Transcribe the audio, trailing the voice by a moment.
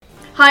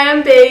Hi,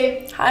 I'm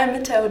Bee. Hi, I'm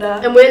Matilda.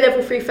 And we're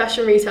level 3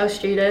 fashion retail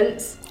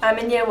students. I'm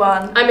in year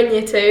 1. I'm in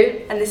year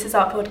 2. And this is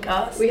our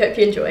podcast. We hope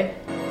you enjoy.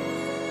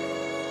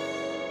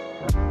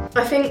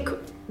 I think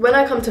when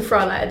I come to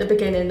Fra, at the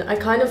beginning, I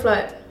kind of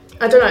I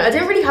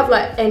didn't really have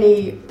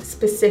any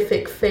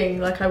specific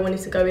thing I wanted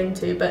to go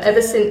into, but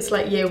ever since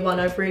year 1,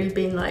 I've really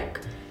been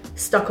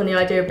stuck on the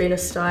idea of being a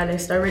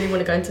stylist. I really want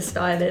to go into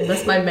styling.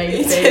 That's my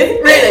main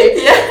thing.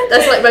 Really? Yeah.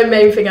 That's my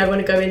main thing I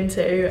want to go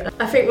into.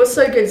 I think what's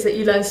so good is that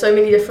you learn so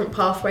many different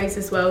pathways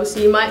as well. So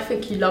you might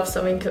think you love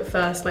something at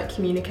first, like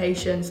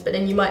communications, but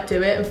then you might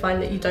do it and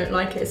find that you don't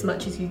like it as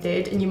much as you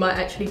did, and you might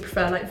actually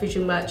prefer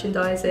visual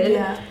merchandising.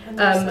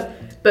 Yeah.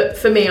 But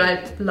for me,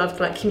 I loved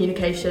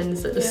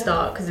communications at the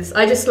start because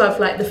I just love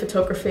the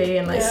photography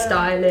and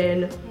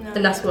styling,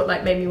 and that's what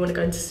made me want to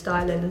go into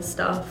styling and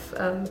stuff.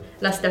 And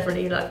that's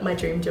definitely my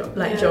dream job.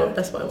 Job.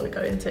 That's what I want to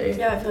go into.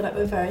 Yeah, I feel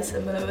we're very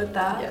similar with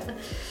that.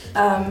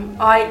 Yeah.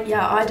 I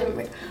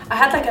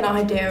had an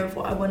idea of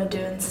what I want to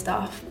do and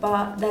stuff,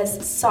 but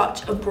there's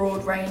such a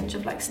broad range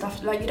of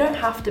stuff. You don't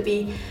have to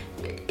be,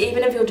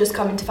 even if you're just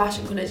coming to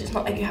fashion college, it's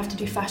not you have to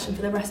do fashion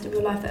for the rest of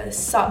your life. There's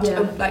such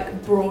a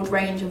broad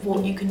range of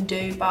what you can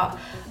do, but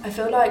I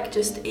feel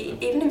just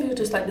even if you're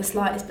just the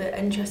slightest bit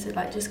interested,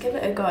 just give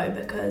it a go,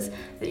 because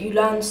you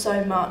learn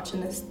so much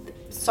and there's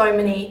so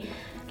many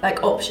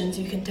options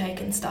you can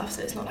take and stuff,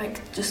 so it's not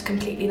just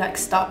completely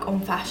stuck on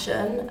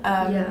fashion.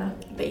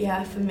 But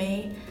yeah, for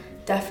me,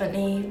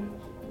 definitely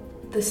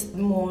this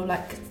more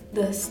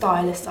the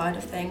stylist side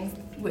of things,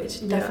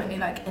 which definitely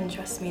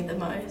interests me the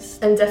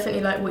most. And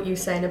definitely what you were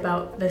saying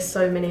about there's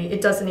so many,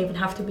 it doesn't even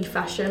have to be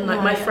fashion.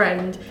 My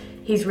friend,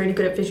 he's really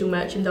good at visual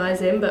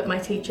merchandising, but my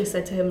teacher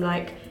said to him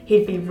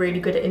he'd be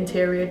really good at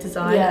interior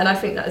design, and I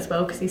think that as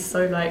well because he's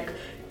so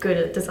good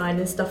at design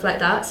and stuff like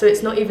that. So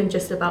it's not even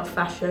just about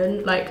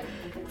fashion.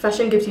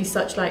 Fashion gives you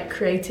such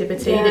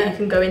creativity that you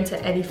can go into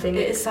anything.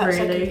 It is such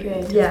really. a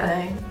creative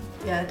thing.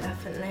 Yeah,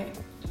 definitely.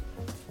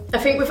 I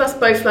think with us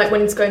both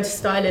wanting to go into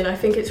styling, I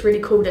think it's really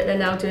cool that they're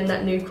now doing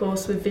that new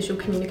course with visual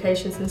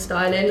communications and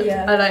styling.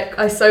 Yeah.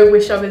 I so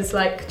wish I was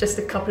just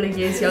a couple of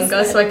years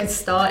younger so I could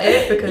start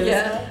it, because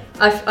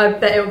I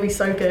bet it would be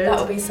so good. That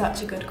would be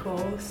such a good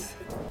course.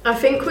 I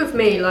think with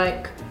me,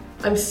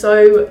 I'm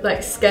so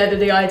scared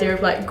of the idea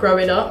of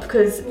growing up,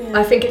 because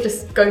I think it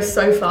just goes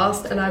so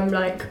fast, and I'm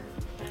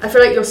I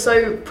feel you're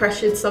so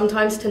pressured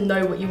sometimes to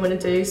know what you want to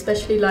do,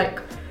 especially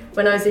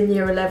when I was in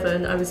year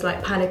 11, I was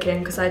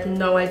panicking because I had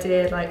no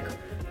idea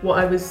what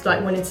I was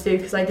wanting to do,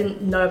 because I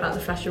didn't know about the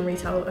Fashion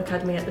Retail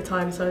Academy at the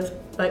time. So I was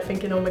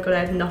thinking, oh my god, I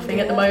have nothing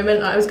at the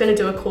moment. I was going to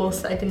do a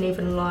course that I didn't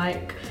even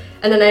like,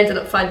 and then I ended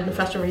up finding the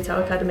Fashion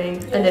Retail Academy,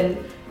 and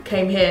then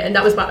came here, and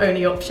that was my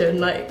only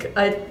option.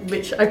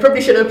 Which I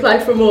probably should have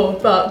applied for more,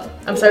 but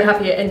I'm so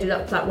happy it ended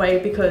up that way,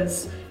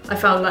 because I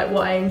found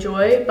what I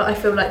enjoy. But I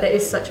feel there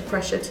is such a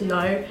pressure to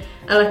know,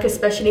 and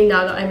especially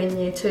now that I'm in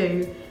year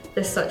 2,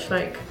 there's such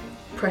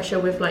pressure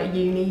with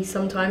uni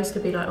sometimes to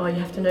be oh, you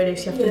have to know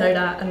this, you have to know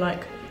that, and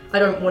I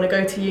don't want to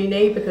go to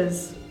uni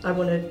because I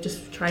want to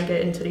just try and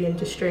get into the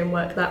industry and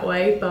work that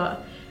way.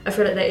 But I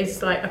feel there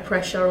is a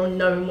pressure on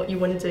knowing what you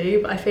want to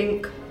do. But I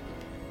think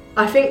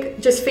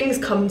just things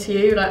come to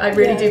you. I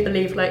really do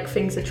believe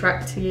things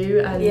attract to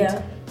you,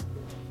 and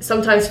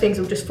sometimes things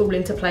will just fall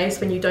into place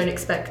when you don't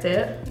expect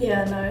it.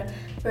 Yeah, no,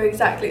 we're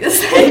exactly the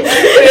same.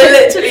 We're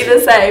literally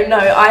the same. No,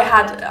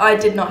 I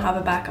did not have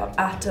a backup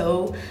at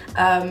all.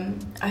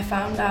 I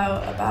found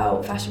out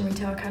about Fashion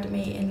Retail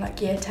Academy in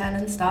year 10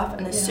 and stuff,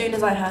 and as soon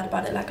as I heard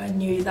about it, I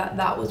knew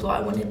that was what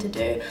I wanted to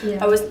do.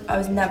 I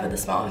was never the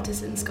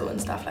smartest in school and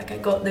stuff. I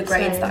got the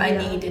grades that I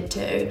needed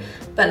to,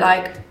 but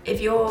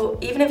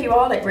even if you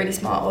are really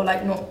smart or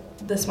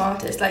not the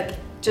smartest,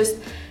 just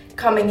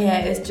coming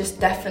here is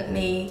just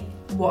definitely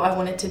what I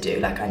wanted to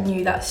do. I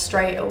knew that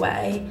straight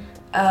away.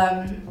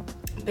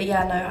 But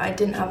yeah, no, I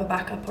didn't have a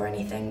backup or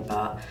anything,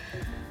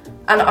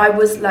 and I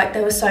was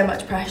there was so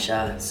much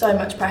pressure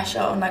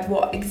on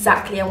what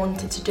exactly I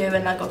wanted to do,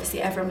 and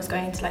obviously everyone was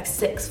going into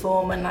sixth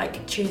form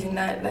and choosing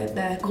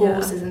their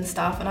courses and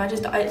stuff, and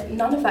I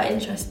none of that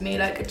interested me.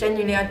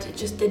 Genuinely, I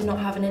just did not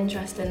have an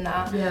interest in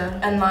that.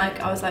 And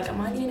I was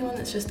am I the only one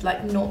that's just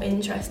not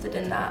interested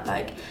in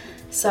that?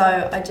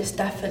 So I just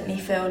definitely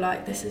feel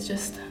this is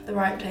just the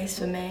right place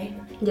for me.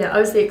 Yeah, I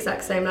was the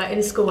exact same.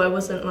 In school, I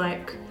wasn't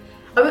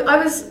I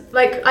was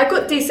I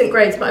got decent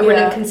grades, but I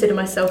wouldn't consider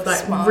myself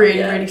smart,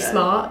 really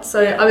smart.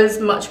 So I was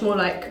much more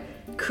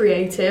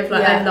creative.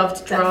 I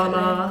loved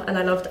drama and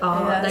I loved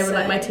art. They were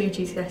my 2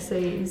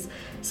 GCSEs.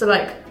 So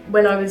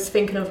when I was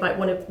thinking of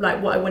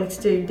what I wanted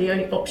to do, the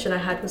only option I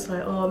had was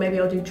oh, maybe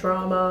I'll do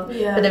drama.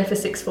 But then for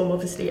sixth form,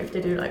 obviously you have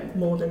to do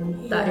more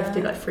than that. You have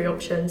to do 3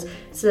 options.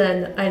 So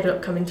then I ended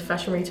up coming to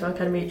Fashion Retail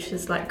Academy, which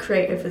is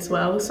creative as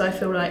well. So I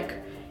feel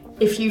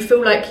if you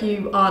feel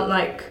you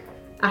aren't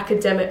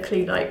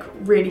academically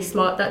really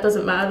smart, that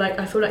doesn't matter.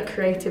 I feel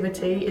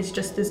creativity is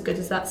just as good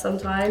as that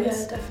sometimes.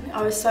 Yeah, definitely.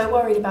 I was so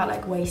worried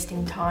about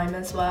wasting time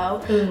as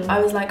well. I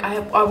was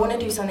I want to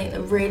do something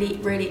that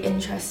really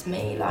interests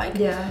me,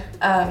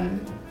 and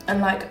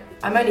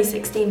I'm only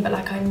 16, but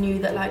like I knew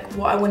that like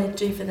what I wanted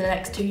to do for the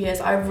next 2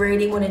 years, I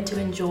really wanted to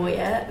enjoy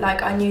it.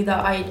 Like I knew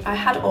that I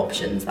had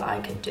options that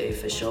I could do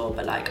for sure,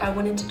 but like I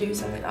wanted to do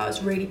something that I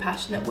was really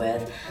passionate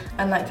with,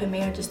 and like for me,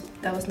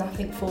 there was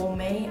nothing for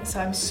me. So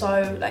I'm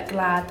so like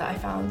glad that I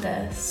found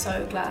this.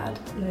 So glad.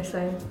 No,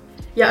 same.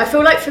 Yeah, I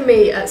feel like for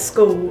me at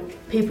school,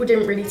 people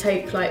didn't really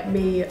take like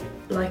me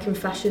like in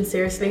fashion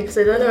seriously, because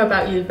I don't know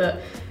about you,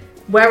 but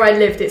where I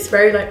lived, it's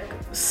very like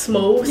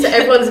small, so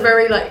everyone's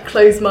very like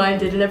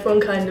closed-minded, and everyone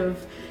kind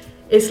of,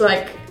 it's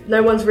like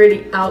no one's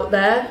really out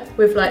there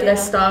with like their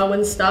style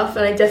and stuff.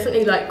 And I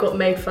definitely like got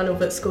made fun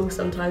of at school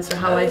sometimes for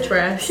how I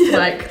dressed.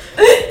 Like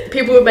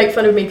people would make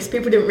fun of me because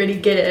people didn't really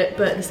get it,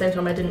 but at the same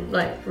time I didn't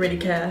like really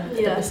care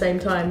at the same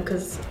time,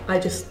 because I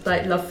just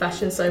like love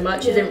fashion so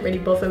much. It didn't really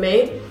bother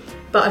me.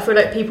 But I feel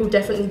like people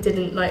definitely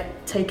didn't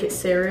like take it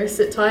serious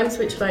at times,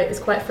 which like is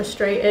quite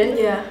frustrating.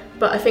 Yeah.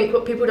 But I think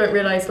what people don't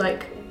realise,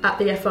 like at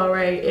the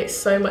FRA, it's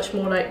so much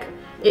more like,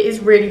 it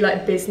is really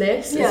like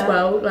business as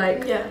well.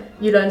 Like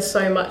you learn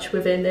so much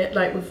within it,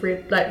 like with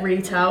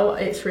retail.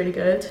 It's really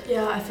good.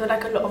 Yeah, I feel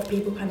like a lot of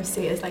people kind of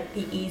see it as like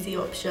the easy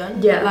option.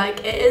 Yeah. But,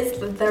 like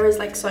there is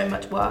like so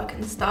much work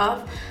and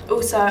stuff.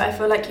 Also, I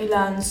feel like you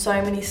learn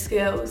so many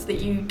skills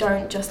that you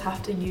don't just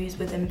have to use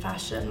within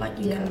fashion. Like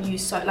you can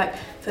use so, like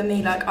for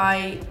me, like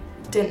I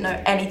didn't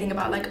know anything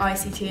about like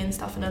ICT and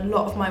stuff, and a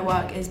lot of my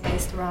work is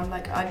based around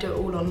like I do it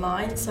all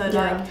online.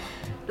 So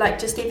like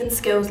just even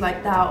skills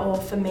like that, or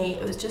for me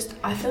it was just,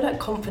 I feel like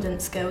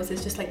confidence skills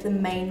is just like the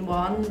main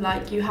one.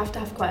 Like you have to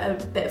have quite a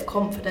bit of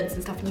confidence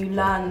and stuff, and you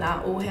learn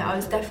that all here.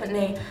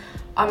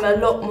 I'm a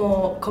lot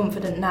more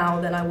confident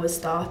now than I was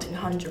starting,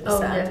 100%.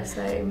 Oh yeah,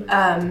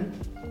 same.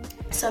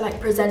 So like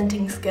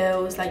presenting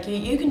skills, like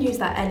you can use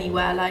that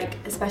anywhere, like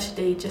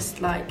especially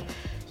just like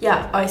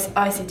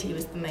ICT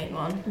was the main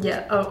one.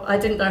 Yeah, I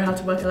didn't know how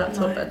to work a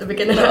laptop at the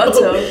beginning. Not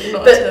at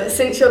all. But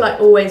since you're like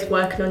always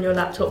working on your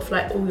laptop for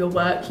like all your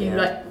work, you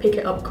like pick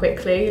it up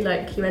quickly,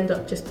 like you end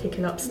up just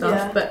picking up stuff.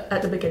 Yeah. But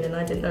at the beginning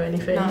I didn't know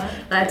anything. No.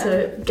 I had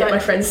to get my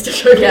friends to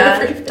show me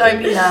everything. Don't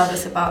be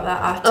nervous about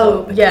that at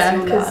all.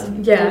 Because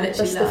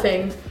that's the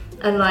thing.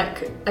 And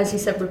like, as you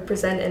said with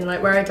presenting,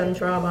 like where I done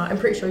drama, I'm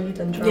pretty sure you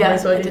done drama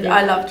as well, didn't you?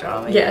 I love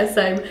drama. Yeah,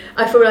 same.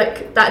 I feel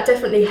like that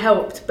definitely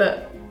helped,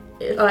 but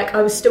like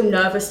I was still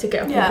nervous to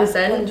get up and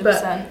present. 100%.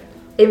 But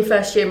in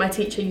first year, my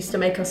teacher used to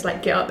make us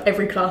like get up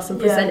every class and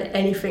present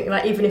anything,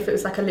 like even if it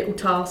was like a little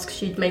task,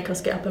 she'd make us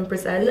get up and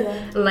present.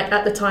 And like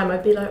at the time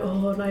I'd be like,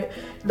 oh, like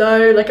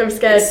no, like I'm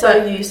scared. It's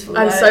so useful.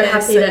 I'm so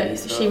happy that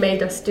she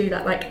made us do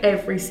that like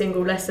every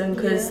single lesson,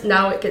 because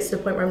now it gets to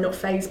the point where I'm not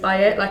fazed by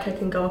it. Like I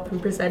can go up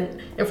and present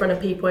in front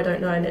of people I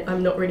don't know, and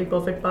I'm not really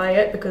bothered by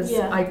it, because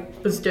I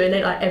was doing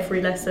it like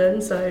every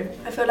lesson. So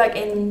I feel like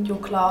in your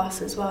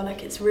class as well,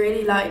 like it's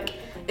really like,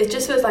 it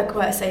just feels like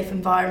quite a safe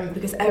environment,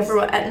 because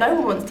no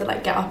one wants to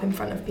like get up in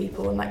front of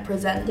people and like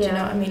present, you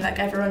know what I mean? Like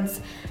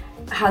everyone's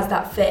has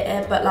that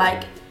fear, but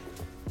like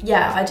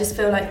I just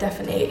feel like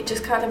definitely it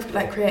just kind of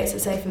like creates a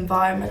safe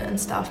environment and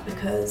stuff,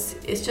 because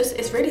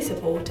it's really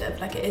supportive.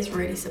 Like it is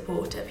really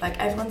supportive, like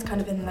everyone's kind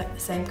of in like the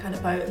same kind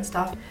of boat and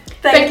stuff.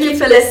 Thank you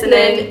for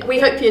listening. We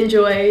hope you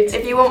enjoyed.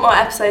 If you want more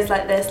episodes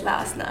like this, let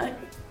us know.